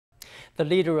The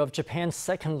leader of Japan's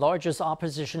second-largest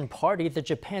opposition party, the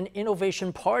Japan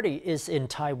Innovation Party, is in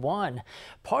Taiwan.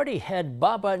 Party head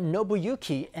Baba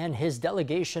Nobuyuki and his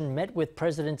delegation met with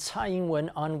President Tsai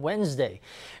on Wednesday.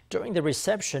 During the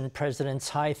reception, President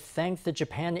Tsai thanked the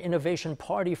Japan Innovation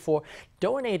Party for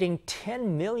donating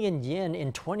 10 million yen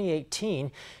in 2018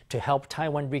 to help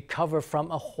Taiwan recover from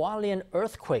a Hualien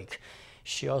earthquake.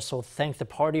 She also thanked the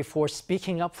party for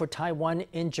speaking up for Taiwan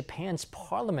in Japan's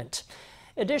parliament.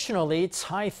 Additionally,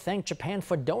 Tsai thanked Japan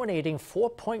for donating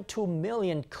 4.2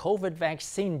 million COVID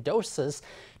vaccine doses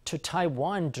to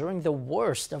Taiwan during the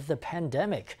worst of the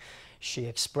pandemic. She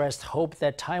expressed hope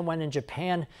that Taiwan and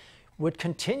Japan would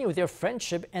continue their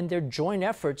friendship and their joint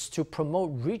efforts to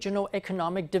promote regional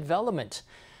economic development.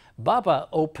 Baba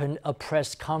opened a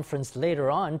press conference later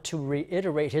on to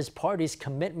reiterate his party's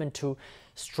commitment to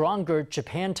stronger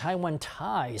Japan-Taiwan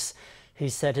ties. He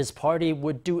said his party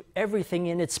would do everything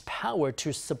in its power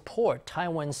to support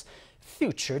Taiwan's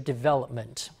future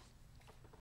development.